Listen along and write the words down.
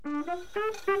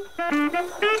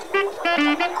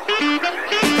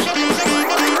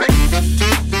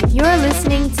You're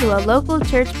listening to a local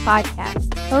church podcast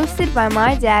hosted by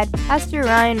my dad, Pastor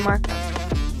Ryan Markham.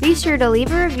 Be sure to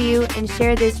leave a review and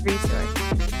share this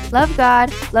resource. Love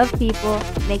God, love people,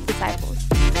 make disciples.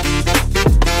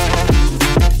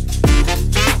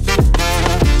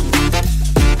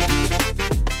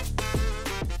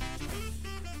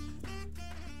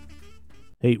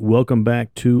 Hey, welcome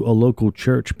back to a local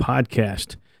church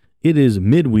podcast. It is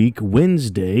midweek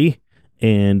Wednesday,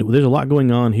 and there's a lot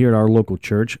going on here at our local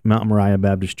church, Mount Moriah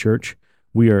Baptist Church.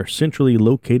 We are centrally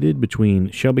located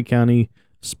between Shelby County,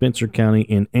 Spencer County,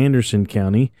 and Anderson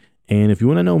County. And if you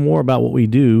want to know more about what we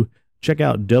do, check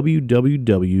out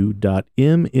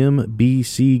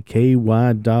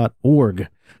www.mmbcky.org.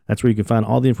 That's where you can find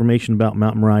all the information about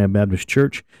Mount Moriah Baptist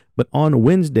Church. But on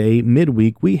Wednesday,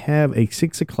 midweek, we have a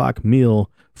 6 o'clock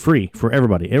meal free for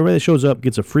everybody. Everybody that shows up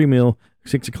gets a free meal,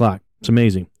 6 o'clock. It's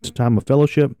amazing. It's a time of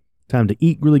fellowship, time to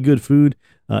eat really good food.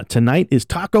 Tonight is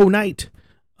taco night,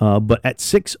 but at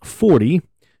 6:40,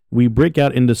 we break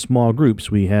out into small groups.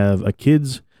 We have a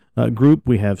kids group,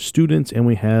 we have students, and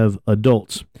we have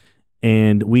adults.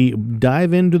 And we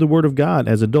dive into the Word of God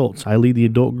as adults. I lead the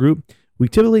adult group. We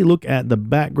typically look at the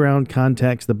background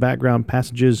context, the background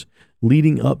passages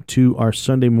leading up to our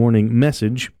Sunday morning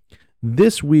message.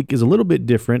 This week is a little bit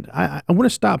different. I want to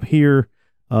stop here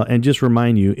and just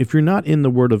remind you, if you're not in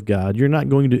the Word of God, you're not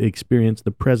going to experience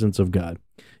the presence of God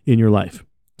in your life.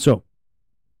 So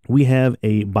we have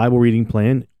a Bible reading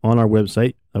plan on our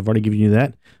website. I've already given you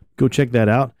that. Go check that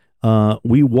out.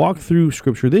 We walk through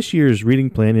Scripture. This year's reading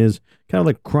plan is kind of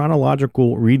like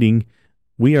chronological reading.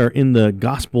 We are in the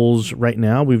Gospels right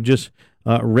now. We've just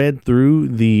read through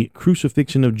the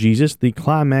crucifixion of Jesus, the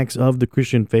climax of the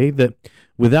Christian faith, that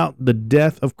without the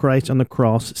death of Christ on the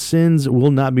cross, sins will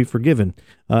not be forgiven.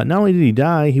 Not only did he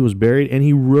die, he was buried, and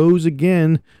he rose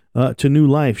again to new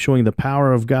life, showing the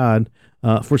power of God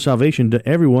for salvation to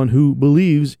everyone who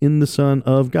believes in the Son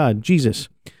of God, Jesus,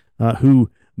 who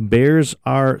bears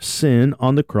our sin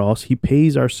on the cross. He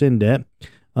pays our sin debt,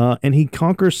 and he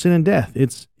conquers sin and death.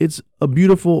 It's a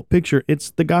beautiful picture. It's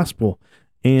the gospel.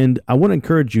 And I want to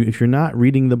encourage you, if you're not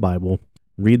reading the Bible,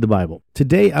 read the Bible.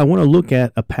 Today, I want to look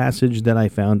at a passage that I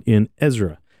found in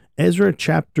Ezra. Ezra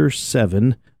chapter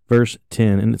 7, verse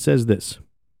 10, and it says this: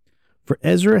 "For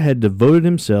Ezra had devoted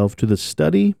himself to the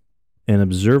study and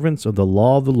observance of the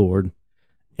law of the Lord,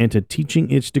 and to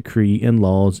teaching its decree and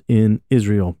laws in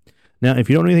Israel." Now, if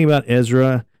you don't know anything about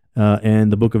Ezra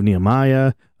and the book of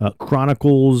Nehemiah,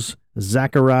 Chronicles,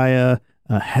 Zechariah,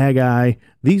 Haggai,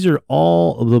 these are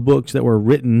all the books that were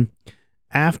written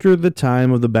after the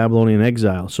time of the Babylonian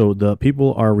exile. So the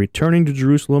people are returning to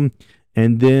Jerusalem,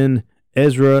 and then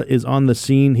Ezra is on the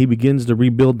scene. He begins to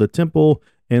rebuild the temple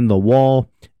and the wall,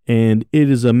 and it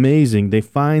is amazing. They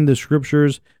find the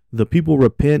scriptures, the people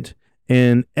repent,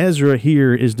 and Ezra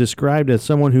here is described as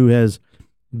someone who has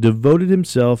devoted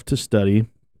himself to study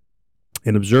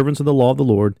and observance of the law of the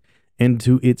Lord and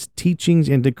to its teachings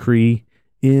and decree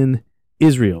in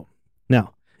Israel.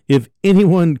 Now, if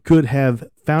anyone could have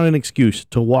found an excuse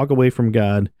to walk away from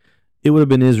God, it would have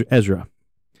been Ezra.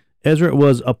 Ezra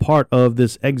was a part of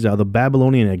this exile, the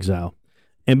Babylonian exile.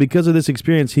 And because of this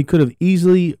experience, he could have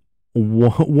easily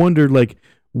wondered, like,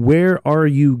 where are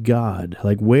you, God?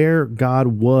 Like, where God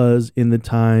was in the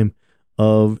time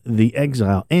of the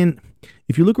exile. And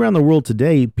if you look around the world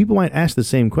today, people might ask the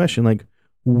same question, like,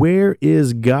 where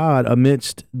is God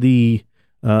amidst the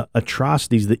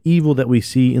atrocities, the evil that we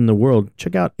see in the world?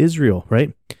 Check out Israel,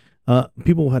 right?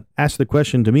 People have asked the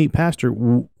question to me, Pastor,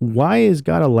 why is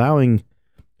God allowing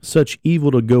such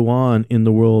evil to go on in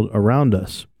the world around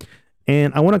us?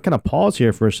 And I want to kind of pause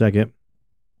here for a second.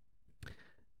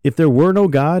 If there were no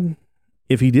God,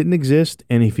 if he didn't exist,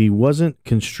 and if he wasn't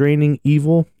constraining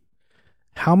evil,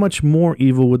 how much more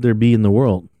evil would there be in the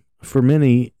world? For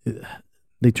many,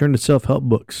 they turn to self-help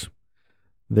books.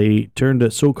 They turn to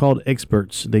so-called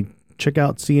experts. They check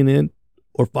out CNN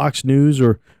or Fox News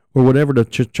or whatever to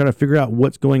try to figure out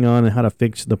what's going on and how to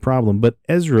fix the problem. But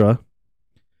Ezra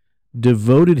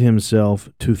devoted himself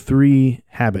to three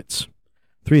habits,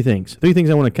 three things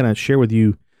I want to kind of share with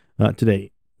you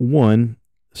today. 1,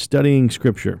 studying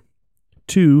Scripture.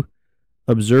 2,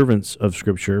 observance of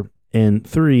Scripture. And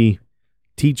 3,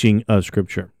 teaching of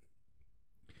Scripture.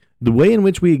 The way in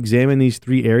which we examine these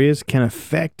three areas can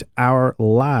affect our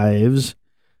lives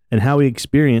and how we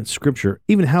experience Scripture,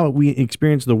 even how we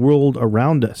experience the world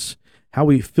around us, how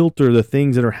we filter the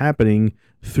things that are happening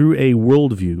through a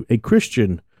worldview, a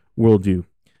Christian worldview.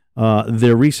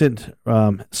 The recent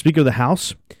Speaker of the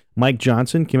House, Mike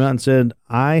Johnson came out and said,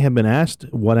 I have been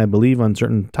asked what I believe on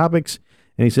certain topics.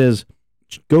 And he says,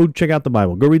 go check out the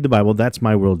Bible. Go read the Bible. That's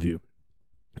my worldview.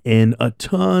 And a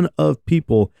ton of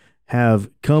people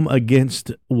have come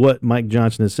against what Mike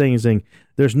Johnson is saying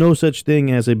there's no such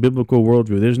thing as a biblical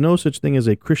worldview. There's no such thing as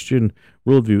a Christian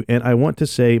worldview. And I want to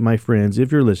say, my friends,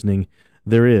 if you're listening,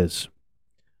 there is.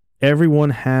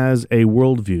 Everyone has a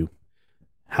worldview.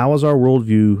 How is our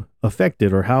worldview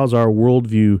affected, or how is our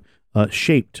worldview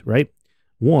shaped, right?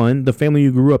 One, the family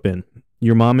you grew up in.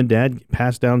 Your mom and dad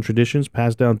passed down traditions,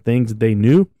 passed down things that they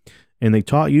knew, and they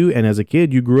taught you. And as a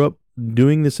kid, you grew up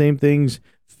doing the same things,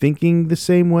 thinking the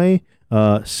same way,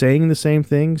 saying the same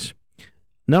things.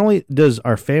 Not only does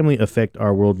our family affect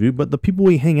our worldview, but the people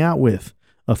we hang out with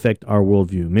affect our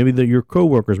worldview. Maybe your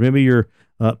coworkers, maybe your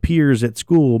peers at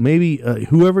school, maybe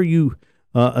whoever you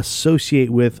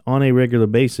associate with on a regular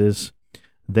basis,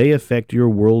 they affect your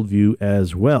worldview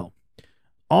as well.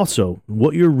 Also,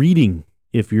 what you're reading,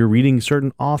 if you're reading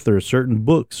certain authors, certain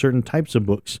books, certain types of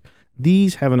books,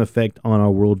 these have an effect on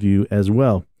our worldview as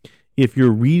well. If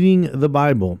you're reading the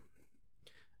Bible,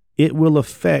 it will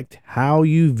affect how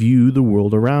you view the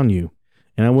world around you.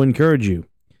 And I will encourage you,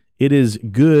 it is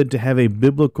good to have a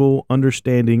biblical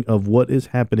understanding of what is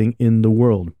happening in the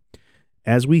world.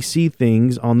 As we see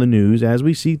things on the news, as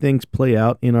we see things play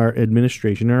out in our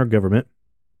administration and our government,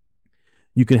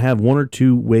 you can have one or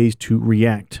two ways to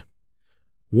react.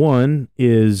 One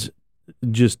is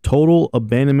just total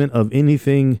abandonment of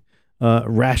anything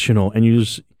rational, and you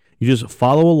just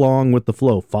follow along with the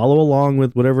flow. Follow along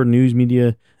with whatever news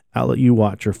media outlet you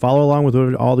watch, or follow along with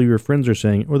what all of your friends are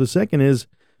saying. Or the second is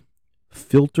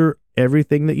filter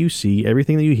everything that you see,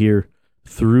 everything that you hear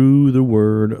through the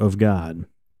Word of God,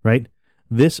 right?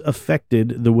 This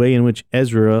affected the way in which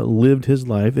Ezra lived his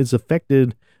life.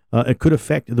 It could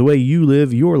affect the way you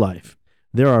live your life.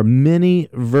 There are many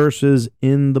verses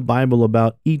in the Bible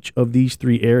about each of these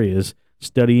three areas: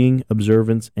 studying,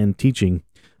 observance, and teaching.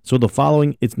 So the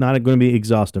following, it's not going to be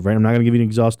exhaustive, right? I'm not going to give you an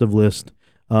exhaustive list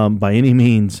by any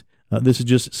means. This is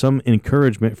just some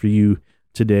encouragement for you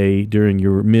today during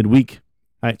your midweek.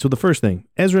 All right, so the first thing,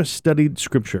 Ezra studied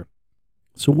Scripture.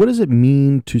 So what does it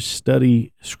mean to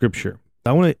study Scripture?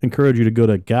 I want to encourage you to go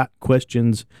to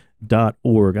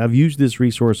gotquestions.org. I've used this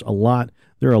resource a lot.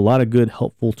 There are a lot of good,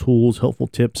 helpful tools, helpful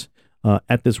tips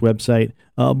at this website.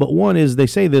 But one is, they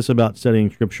say this about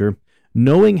studying Scripture: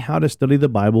 knowing how to study the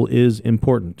Bible is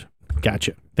important.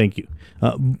 Gotcha. Thank you.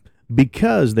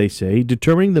 Because, they say,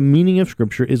 determining the meaning of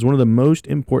Scripture is one of the most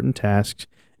important tasks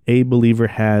a believer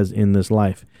has in this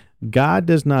life. God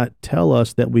does not tell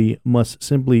us that we must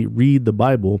simply read the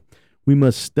Bible. We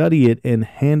must study it and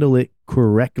handle it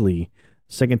correctly.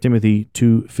 2 Timothy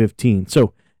 2:15.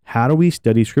 So, how do we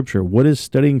study Scripture? What is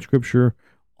studying Scripture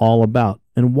all about?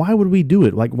 And why would we do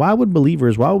it? Why would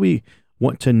we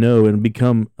want to know and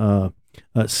become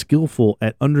skillful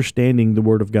at understanding the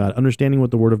Word of God, understanding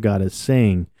what the Word of God is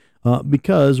saying?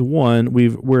 Because, one,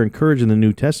 we're encouraged in the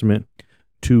New Testament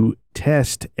to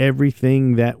test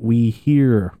everything that we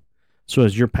hear. So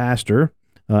as a pastor,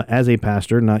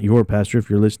 not your pastor if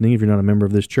you're listening, if you're not a member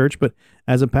of this church, but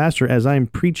as a pastor, as I'm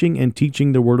preaching and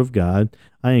teaching the Word of God,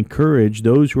 I encourage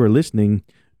those who are listening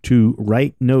to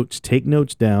write notes, take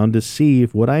notes down to see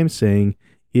if what I'm saying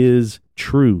is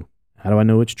true. How do I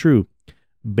know it's true?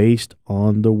 Based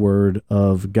on the Word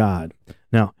of God.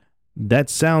 Now, that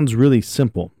sounds really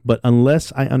simple, but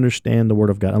unless I understand the Word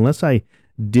of God, unless I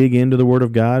dig into the Word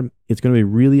of God, it's going to be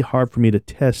really hard for me to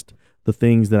test the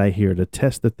things that I hear, to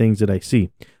test the things that I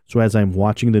see. So as I'm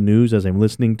watching the news, as I'm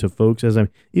listening to folks, as I'm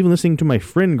even listening to my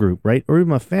friend group, right, or even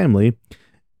my family,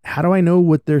 how do I know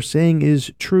what they're saying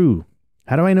is true?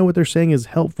 How do I know what they're saying is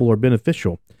helpful or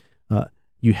beneficial?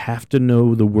 You have to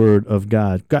know the Word of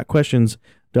God.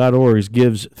 GotQuestions.org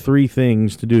gives 3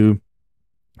 things to do.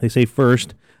 They say,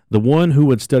 first, the one who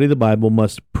would study the Bible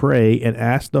must pray and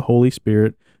ask the Holy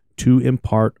Spirit to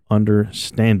impart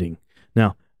understanding.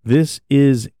 Now, this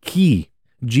is key.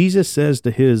 Jesus says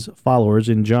to his followers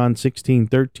in John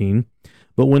 16:13,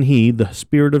 but when he, the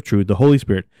Spirit of truth, the Holy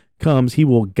Spirit, comes, he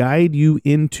will guide you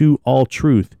into all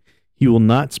truth. He will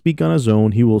not speak on his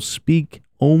own. He will speak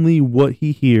only what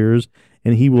he hears,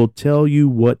 and he will tell you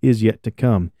what is yet to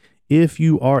come. If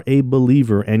you are a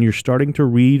believer and you're starting to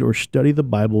read or study the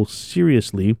Bible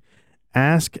seriously,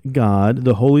 ask God,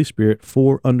 the Holy Spirit,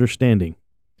 for understanding.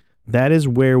 That is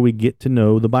where we get to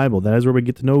know the Bible. That is where we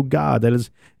get to know God. That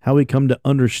is how we come to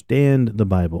understand the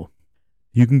Bible.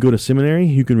 You can go to seminary,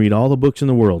 you can read all the books in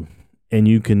the world, and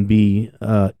you can be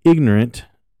ignorant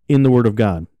in the Word of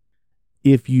God.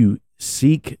 If you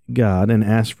seek God and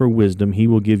ask for wisdom, he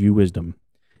will give you wisdom.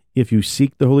 if you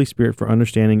seek the Holy Spirit for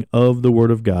understanding of the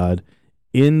Word of God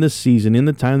in the season, in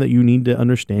the time that you need to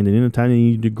understand it, in the time that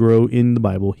you need to grow in the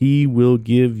Bible, He will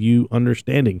give you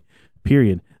understanding,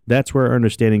 period. That's where our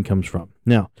understanding comes from.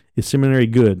 Now, is seminary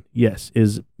good? Yes.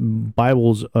 Is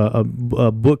Bibles,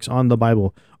 books on the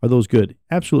Bible, are those good?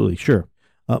 Absolutely, sure.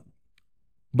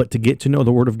 But to get to know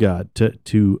the Word of God,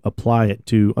 to apply it,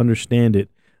 to understand it,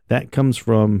 that comes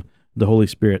from the Holy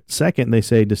Spirit. Second, they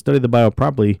say to study the Bible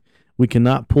properly, we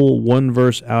cannot pull one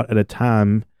verse out at a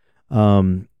time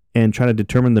and try to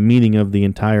determine the meaning of the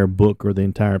entire book or the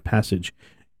entire passage.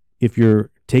 If you're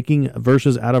taking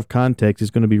verses out of context,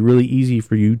 it's going to be really easy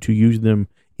for you to use them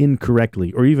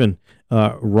incorrectly or even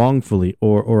wrongfully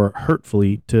or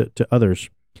hurtfully to others.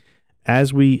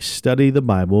 As we study the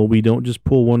Bible, we don't just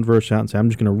pull one verse out and say, I'm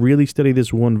just going to really study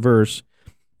this one verse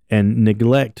and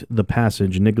neglect the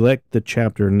passage, neglect the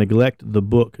chapter, neglect the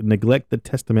book, neglect the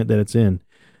testament that it's in.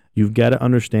 You've got to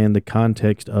understand the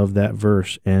context of that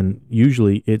verse, and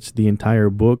usually it's the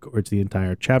entire book or it's the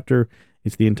entire chapter,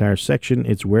 it's the entire section,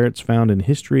 it's where it's found in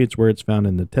history, it's where it's found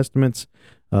in the testaments.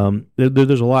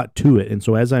 There's a lot to it, and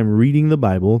so as I'm reading the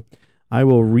Bible, I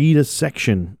will read a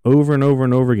section over and over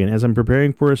and over again. As I'm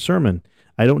preparing for a sermon,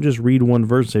 I don't just read one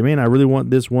verse and say, man, I really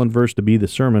want this one verse to be the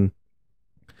sermon.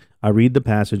 I read the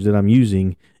passage that I'm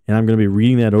using, and I'm going to be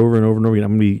reading that over and over and over again.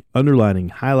 I'm going to be underlining,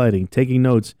 highlighting, taking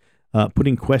notes,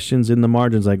 putting questions in the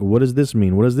margins like, what does this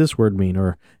mean? What does this word mean?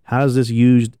 Or how is this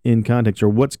used in context? Or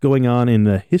what's going on in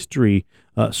the history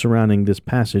surrounding this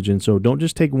passage? And so don't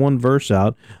just take one verse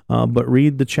out, but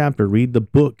read the chapter, read the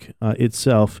book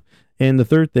itself. And the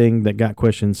third thing that Got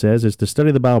Questions says is to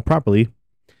study the Bible properly,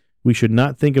 we should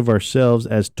not think of ourselves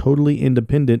as totally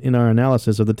independent in our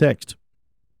analysis of the text.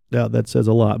 Now, that says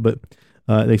a lot, but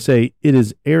they say it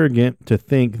is arrogant to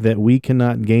think that we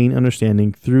cannot gain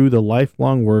understanding through the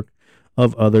lifelong work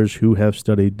of others who have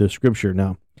studied the Scripture.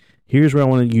 Now, here's where I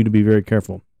wanted you to be very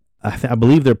careful. I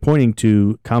believe they're pointing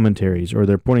to commentaries, or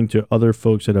they're pointing to other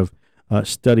folks that have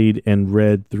studied and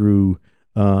read through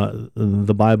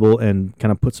the Bible and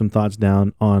kind of put some thoughts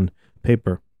down on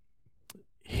paper.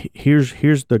 Here's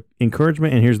the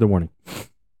encouragement and here's the warning.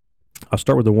 I'll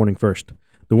start with the warning first.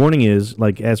 The warning is,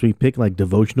 like, as we pick like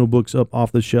devotional books up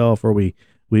off the shelf, or we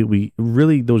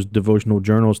really, those devotional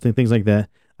journals, things like that,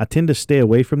 I tend to stay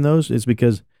away from those. It's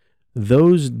because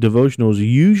those devotionals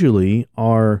usually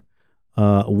are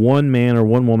one man or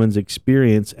one woman's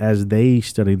experience as they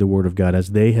study the Word of God,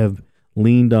 as they have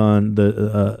leaned on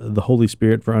the Holy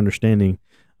Spirit for understanding,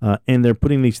 and they're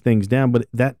putting these things down. But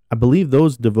that, I believe,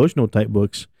 those devotional type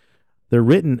books, they're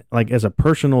written like as a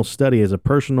personal study, as a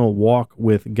personal walk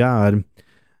with God,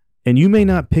 and you may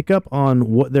not pick up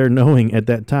on what they're knowing at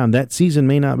that time. That season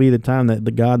may not be the time that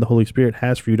the Holy Spirit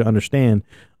has for you to understand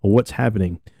what's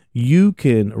happening. You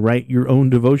can write your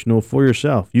own devotional for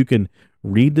yourself. You can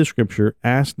read the Scripture,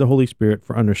 ask the Holy Spirit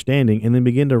for understanding, and then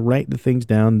begin to write the things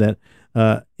down that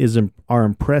are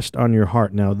impressed on your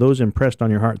heart. Now, those impressed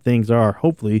on your heart things are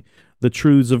hopefully the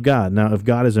truths of God. Now, if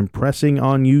God is impressing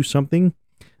on you something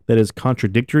that is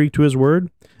contradictory to His Word,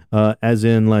 as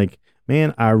in like,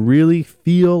 man, I really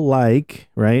feel like,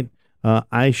 right,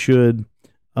 I should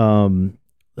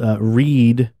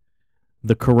read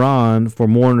the Quran for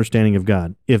more understanding of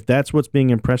God. If that's what's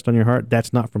being impressed on your heart,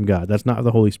 that's not from God. That's not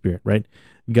the Holy Spirit, right?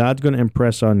 God's going to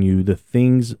impress on you the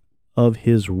things of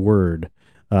His Word,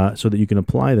 so that you can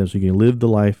apply them, so you can live the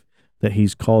life that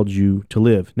He's called you to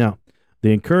live. Now,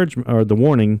 the encouragement or the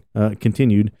warning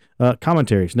continued.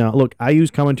 Commentaries. Now, look, I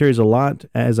use commentaries a lot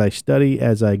as I study,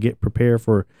 as I get prepared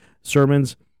for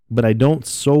sermons, but I don't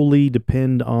solely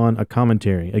depend on a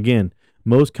commentary. Again,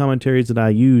 most commentaries that I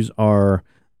use are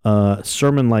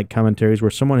sermon-like commentaries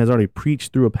where someone has already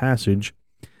preached through a passage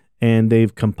and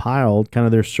they've compiled kind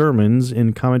of their sermons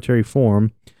in commentary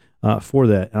form for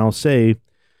that. And I'll say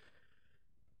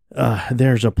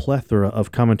there's a plethora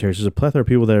of commentaries. There's a plethora of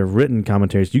people that have written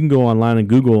commentaries. You can go online and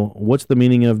Google, what's the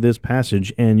meaning of this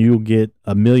passage, and you'll get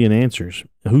a million answers.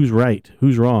 Who's right?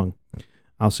 Who's wrong?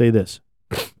 I'll say this.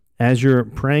 As you're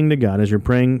praying to God, as you're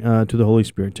praying to the Holy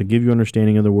Spirit to give you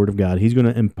understanding of the Word of God, He's going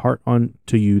to impart on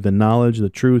to you the knowledge, the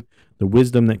truth, the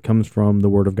wisdom that comes from the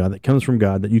Word of God, that comes from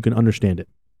God, that you can understand it.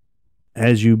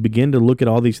 As you begin to look at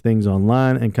all these things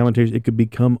online and commentaries, it could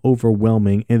become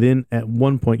overwhelming. And then at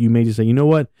one point, you may just say, you know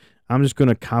what? I'm just going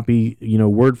to copy,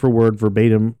 word for word,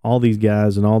 verbatim, all these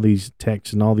guys and all these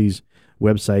texts and all these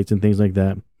websites and things like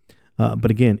that.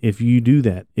 But again, if you do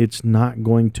that, it's not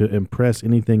going to impress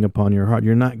anything upon your heart.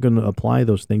 You're not going to apply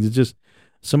those things. It's just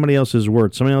somebody else's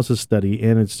word, somebody else's study,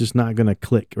 and it's just not going to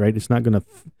click, right? It's not going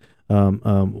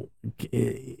to,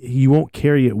 you won't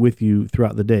carry it with you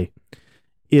throughout the day.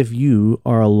 if you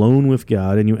are alone with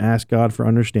God and you ask God for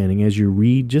understanding as you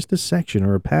read just a section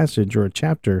or a passage or a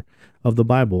chapter of the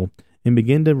Bible and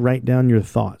begin to write down your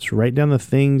thoughts, write down the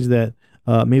things that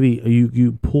maybe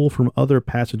you pull from other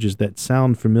passages that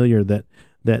sound familiar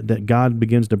that God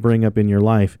begins to bring up in your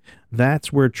life,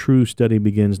 that's where true study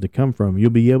begins to come from. You'll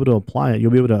be able to apply it.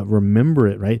 You'll be able to remember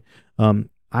it, right?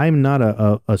 I'm not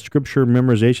a scripture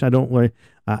memorization. I don't like.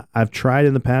 I've tried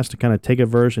in the past to kind of take a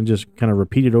verse and just kind of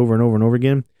repeat it over and over and over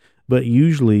again. But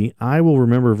usually I will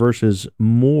remember verses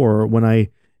more when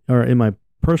or in my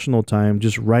personal time,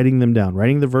 just writing them down,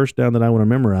 writing the verse down that I want to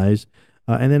memorize,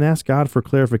 and then ask God for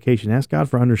clarification, ask God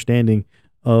for understanding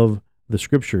of the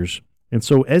scriptures. And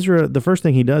so Ezra, the first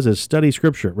thing he does is study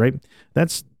scripture, right?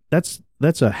 That's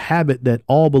a habit that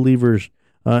all believers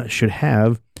should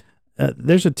have.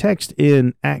 There's a text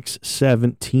in Acts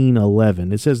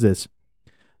 17:11. It says this: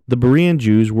 the Berean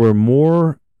Jews were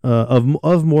more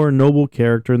of more noble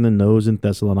character than those in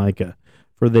Thessalonica,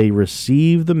 for they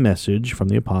received the message from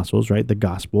the apostles, right, the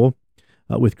gospel,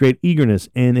 with great eagerness,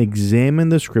 and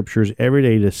examined the scriptures every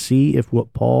day to see if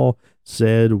what Paul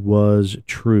said was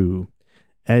true.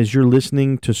 As you're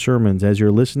listening to sermons, as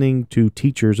you're listening to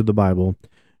teachers of the Bible,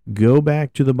 go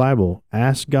back to the Bible,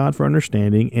 ask God for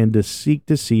understanding, and to seek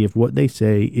to see if what they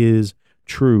say is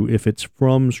true, if it's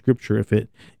from Scripture, if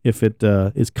it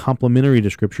is complementary to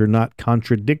Scripture, not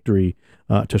contradictory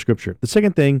to Scripture. The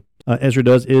second thing Ezra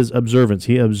does is observance.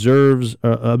 He observes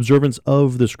observance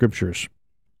of the Scriptures.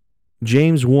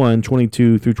 James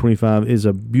 1:22 through 25 is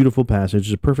a beautiful passage.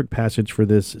 It's a perfect passage for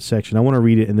this section. I want to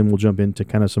read it, and then we'll jump into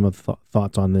kind of some of the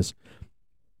thoughts on this.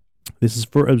 This is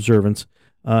for observance.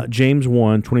 James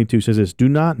 1:22 says this: do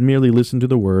not merely listen to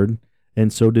the word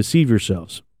and so deceive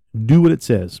yourselves. Do what it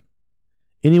says.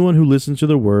 Anyone who listens to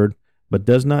the word but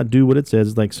does not do what it says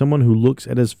is like someone who looks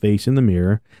at his face in the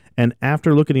mirror and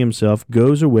after looking at himself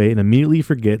goes away and immediately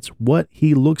forgets what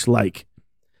he looks like.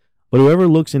 But whoever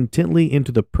looks intently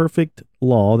into the perfect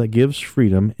law that gives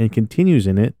freedom and continues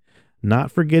in it,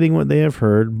 not forgetting what they have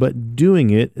heard, but doing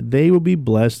it, they will be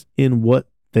blessed in what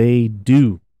they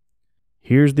do.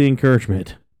 Here's the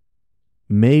encouragement.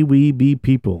 May we be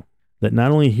people that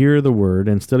not only hear the word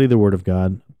and study the word of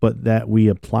God, but that we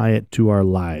apply it to our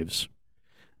lives.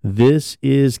 This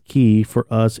is key for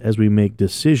us as we make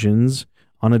decisions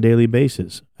on a daily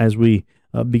basis, as we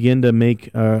begin to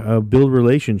make build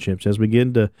relationships, as we get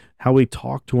into how we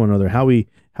talk to one another, how we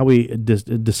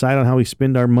decide on how we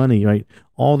spend our money, right?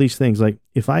 All these things. Like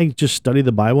if I just study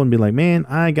the Bible and be like, man,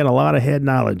 I got a lot of head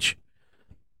knowledge,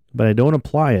 but I don't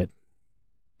apply it,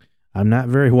 I'm not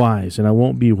very wise, and I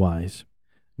won't be wise.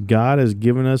 God has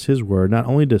given us His Word not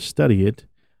only to study it,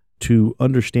 to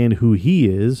understand who He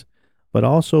is, but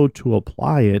also to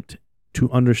apply it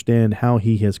to understand how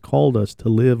He has called us to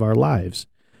live our lives.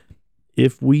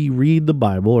 If we read the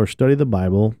Bible or study the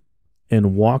Bible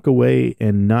and walk away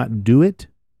and not do it,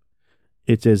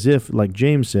 it's as if, like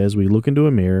James says, we look into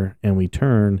a mirror and we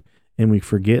turn and we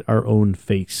forget our own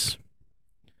face.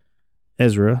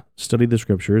 Ezra studied the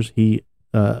Scriptures. He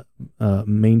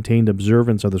maintained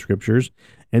observance of the Scriptures,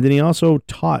 and then he also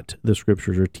taught the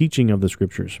Scriptures, or teaching of the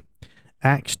Scriptures.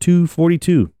 Acts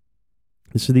 2:42.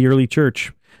 This is the early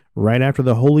church, right after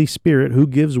the Holy Spirit, who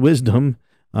gives wisdom,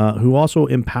 who also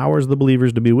empowers the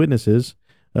believers to be witnesses,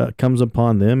 comes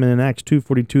upon them. And in Acts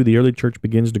 2:42, the early church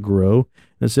begins to grow.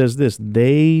 And it says this: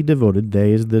 they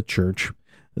is the church,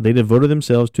 they devoted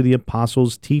themselves to the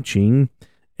apostles' teaching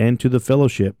and to the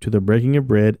fellowship, to the breaking of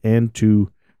bread, and to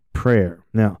prayer.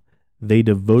 Now, they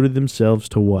devoted themselves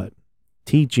to what?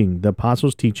 Teaching, the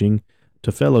apostles' teaching,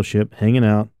 to fellowship, hanging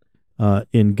out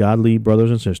in godly brothers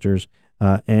and sisters,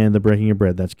 and the breaking of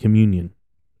bread. That's communion.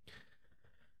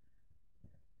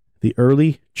 The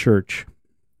early church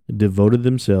devoted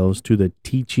themselves to the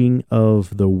teaching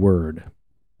of the Word,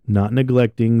 not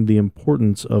neglecting the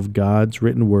importance of God's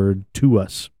written Word to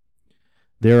us.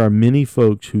 There are many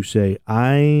folks who say,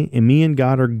 me and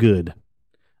God are good.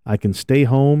 I can stay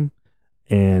home,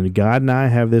 and God and I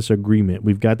have this agreement.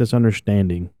 We've got this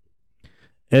understanding.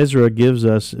 Ezra gives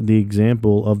us the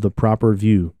example of the proper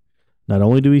view. Not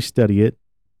only do we study it,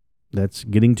 that's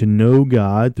getting to know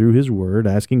God through His Word,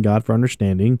 asking God for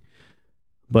understanding,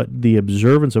 but the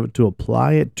observance of it, to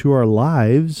apply it to our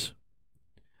lives,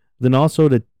 then also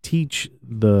to teach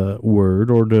the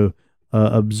Word, or to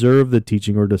observe the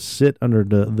teaching, or to sit under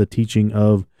the teaching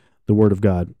of the Word of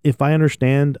God. If I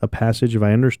understand a passage, if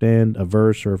I understand a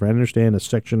verse, or if I understand a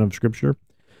section of Scripture,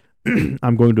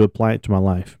 I'm going to apply it to my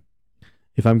life.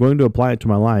 If I'm going to apply it to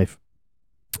my life,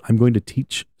 I'm going to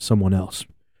teach someone else,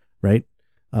 right?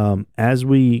 As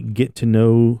we get to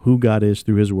know who God is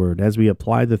through His Word, as we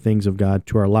apply the things of God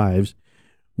to our lives,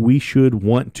 we should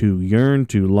want to, yearn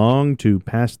to, long to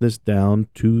pass this down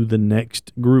to the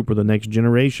next group or the next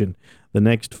generation, the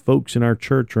next folks in our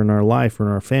church or in our life or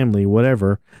in our family,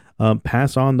 whatever.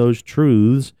 Pass on those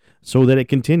truths so that it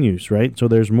continues, right? So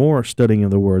there's more studying of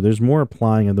the Word. There's more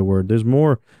applying of the Word. There's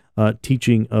more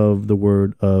teaching of the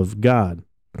Word of God.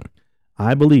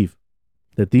 I believe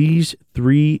that these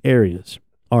three areas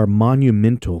are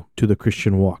monumental to the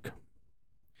Christian walk.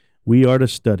 We are to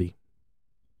study,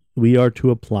 we are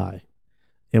to apply,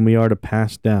 and we are to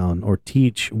pass down or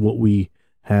teach what we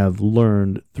have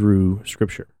learned through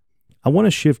Scripture. I want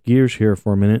to shift gears here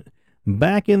for a minute.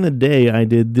 Back in the day, I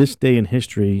did This Day in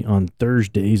History on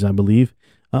Thursdays, I believe,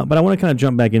 but I want to kind of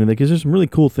jump back into that because there's some really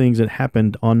cool things that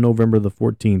happened on November the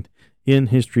 14th in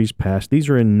history's past. These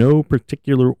are in no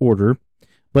particular order,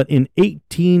 but in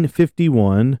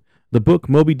 1851, the book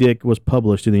Moby Dick was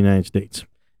published in the United States.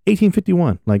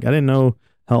 1851. Like, I didn't know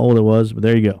how old it was, but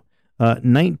there you go.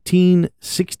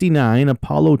 1969,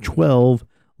 Apollo 12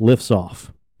 lifts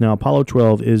off. Now, Apollo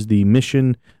 12 is the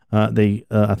mission. I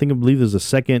believe there's a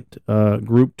second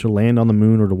group to land on the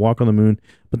moon or to walk on the moon,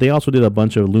 but they also did a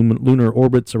bunch of lunar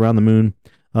orbits around the moon.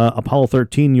 Apollo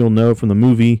 13, you'll know from the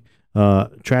movie,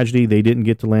 tragedy, they didn't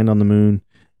get to land on the moon,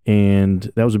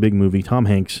 and that was a big movie, Tom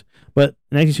Hanks. But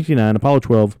 1969, Apollo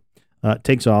 12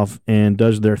 takes off and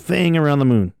does their thing around the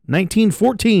moon.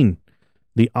 1914,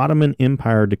 the Ottoman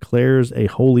Empire declares a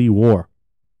holy war.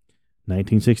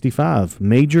 1965,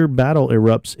 major battle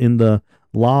erupts in the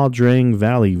La Drang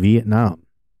Valley, Vietnam.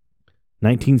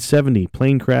 1970,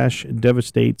 plane crash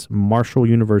devastates Marshall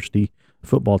University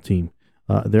football team.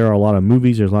 There are a lot of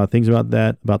movies. There's a lot of things about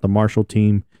that, about the Marshall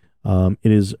team.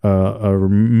 It is a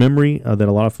memory that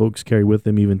a lot of folks carry with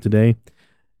them even today.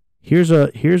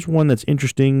 Here's one that's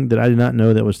interesting that I did not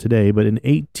know that was today, but in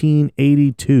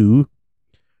 1882,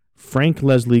 Frank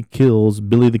Leslie kills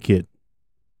Billy the Kid.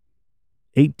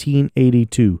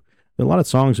 1882. There are a lot of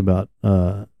songs about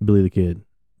Billy the Kid.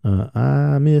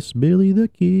 I miss Billy the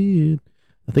Kid.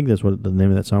 I think that's what the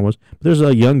name of that song was. But there's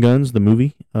Young Guns, the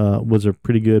movie, was a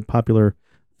pretty good, popular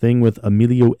thing with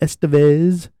Emilio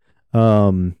Estevez.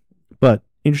 But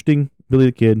interesting, Billy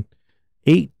the Kid.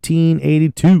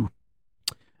 1882.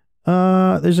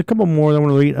 There's a couple more that I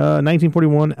want to read.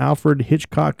 1941, Alfred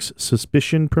Hitchcock's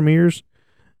Suspicion premieres.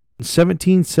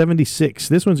 1776.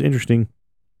 This one's interesting.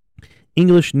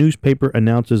 English newspaper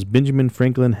announces Benjamin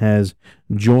Franklin has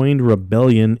joined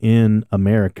rebellion in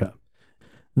America.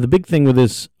 The big thing with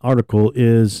this article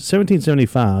is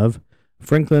 1775,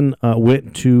 Franklin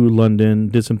went to London,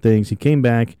 did some things. He came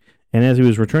back, and as he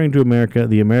was returning to America,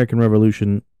 the American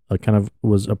Revolution kind of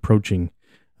was approaching.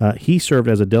 He served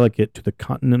as a delegate to the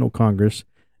Continental Congress,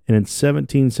 and in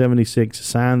 1776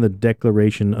 signed the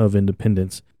Declaration of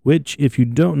Independence, which, if you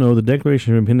don't know, the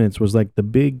Declaration of Independence was like the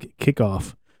big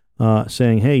kickoff,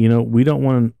 saying, hey, we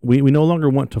no longer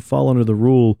want to fall under the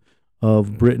rule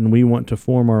of Britain. We want to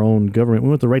form our own government. We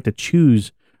want the right to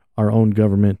choose our own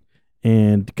government.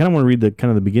 And kind of want to read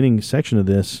the beginning section of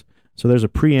this. So there's a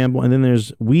preamble, and then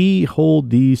there's, we hold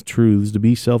these truths to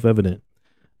be self-evident,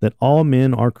 that all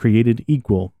men are created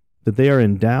equal, that they are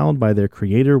endowed by their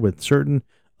Creator with certain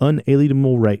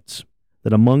unalienable rights,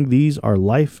 that among these are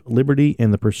life, liberty,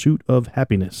 and the pursuit of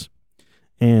happiness.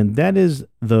 And that is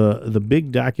the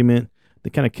big document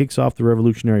that kind of kicks off the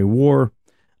Revolutionary War.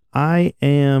 I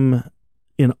am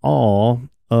in awe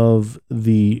of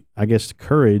the,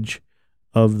 courage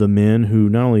of the men who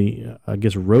not only,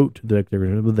 wrote the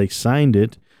Declaration, but they signed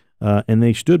it, and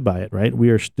they stood by it, right? We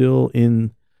are still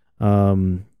in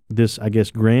this,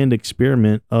 grand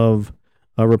experiment of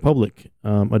a republic,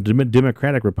 a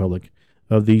democratic republic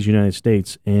of these United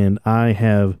States. And I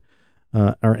have,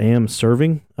 or am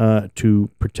serving to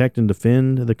protect and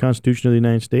defend the Constitution of the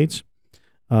United States.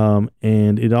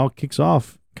 And it all kicks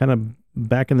off kind of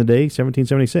back in the day,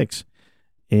 1776.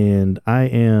 And I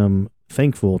am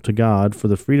thankful to God for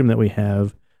the freedom that we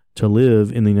have to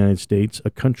live in the United States, a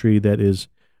country that is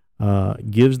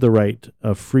gives the right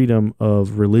of freedom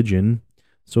of religion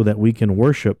so that we can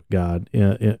worship God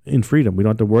in freedom. We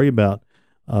don't have to worry about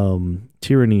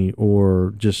tyranny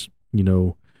or just,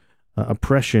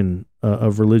 oppression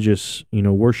of religious,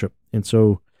 worship. And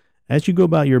so as you go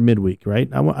about your midweek, right,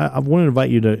 I want to invite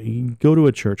you to go to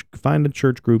a church, find a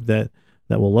church group that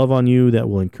will love on you, that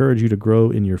will encourage you to grow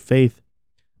in your faith.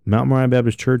 Mount Moriah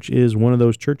Baptist Church is one of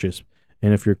those churches.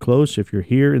 And if you're close, if you're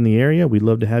here in the area, we'd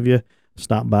love to have you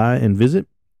stop by and visit,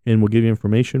 and we'll give you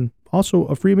information. Also,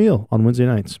 a free meal on Wednesday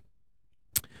nights.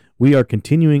 We are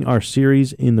continuing our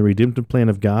series in the redemptive plan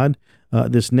of God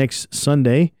this next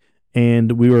Sunday,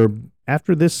 and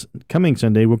after this coming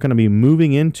Sunday, we're going to be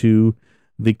moving into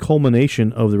the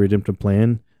culmination of the redemptive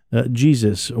plan.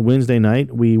 Jesus. Wednesday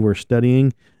night we were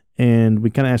studying, and we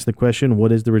kind of asked the question,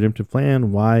 what is the redemptive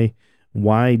plan?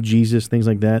 Why Jesus? Things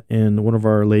like that. And one of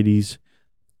our ladies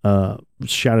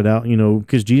shouted out,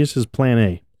 because Jesus is plan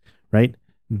A, right?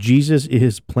 Jesus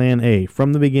is plan A.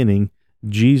 From the beginning,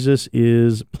 Jesus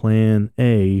is plan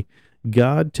A.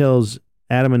 God tells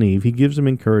Adam and Eve, he gives them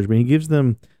encouragement. He gives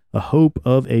them a hope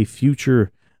of a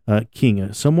future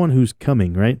king, someone who's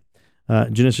coming, right?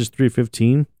 Genesis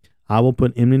 3:15, I will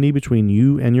put enmity between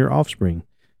you and your offspring.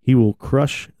 He will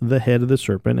crush the head of the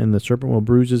serpent, and the serpent will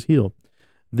bruise his heel.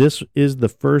 This is the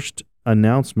first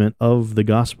announcement of the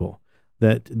gospel,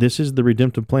 that this is the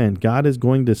redemptive plan. God is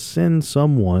going to send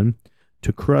someone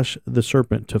to crush the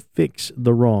serpent, to fix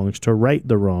the wrongs, to right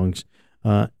the wrongs.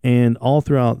 And all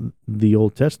throughout the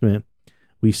Old Testament,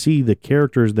 we see the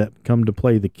characters that come to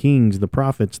play, the kings, the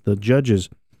prophets, the judges.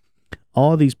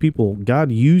 All of these people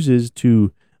God uses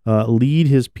to lead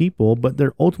his people, but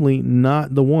they're ultimately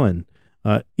not the one.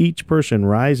 Each person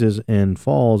rises and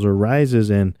falls, or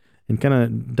rises and kind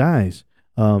of dies.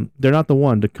 They're not the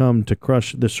one to come to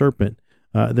crush the serpent.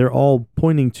 They're all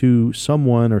pointing to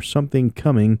someone or something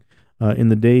coming in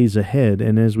the days ahead.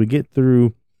 And as we get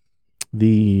through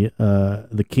the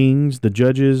kings, the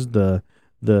judges, the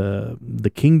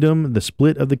kingdom, the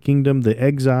split of the kingdom, the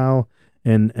exile,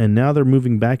 and now they're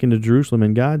moving back into Jerusalem,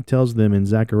 and God tells them in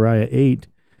Zechariah 8,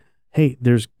 hey,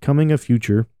 there's coming a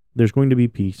future. There's going to be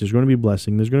peace. There's going to be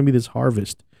blessing. There's going to be this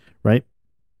harvest, right?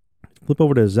 Flip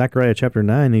over to Zechariah chapter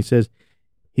 9, and he says,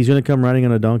 he's going to come riding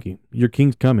on a donkey. Your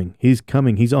king's coming. He's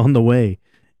coming. He's on the way.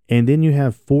 And then you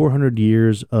have 400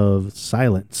 years of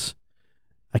silence.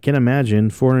 I can imagine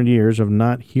 400 years of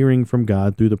not hearing from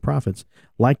God through the prophets,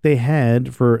 like they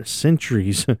had for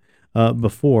centuries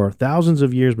before, thousands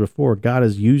of years before. God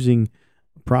is using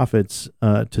prophets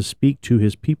to speak to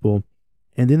his people.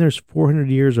 And then there's 400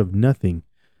 years of nothing,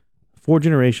 4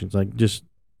 generations, like just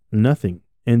nothing.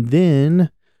 And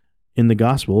then in the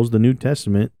Gospels, the New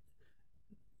Testament,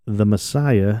 the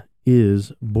Messiah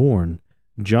is born.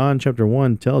 John chapter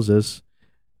 1 tells us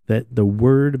that the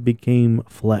Word became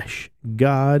flesh.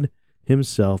 God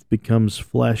himself becomes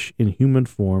flesh in human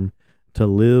form to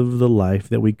live the life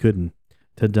that we couldn't,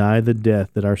 to die the death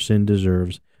that our sin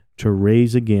deserves, to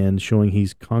raise again, showing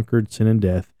he's conquered sin and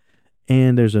death.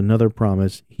 And there's another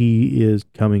promise. He is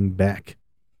coming back.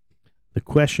 The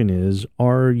question is,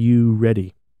 are you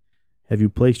ready? Have you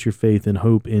placed your faith and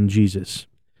hope in Jesus?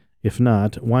 If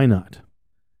not, why not?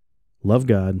 Love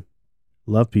God,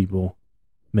 love people,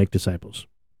 make disciples.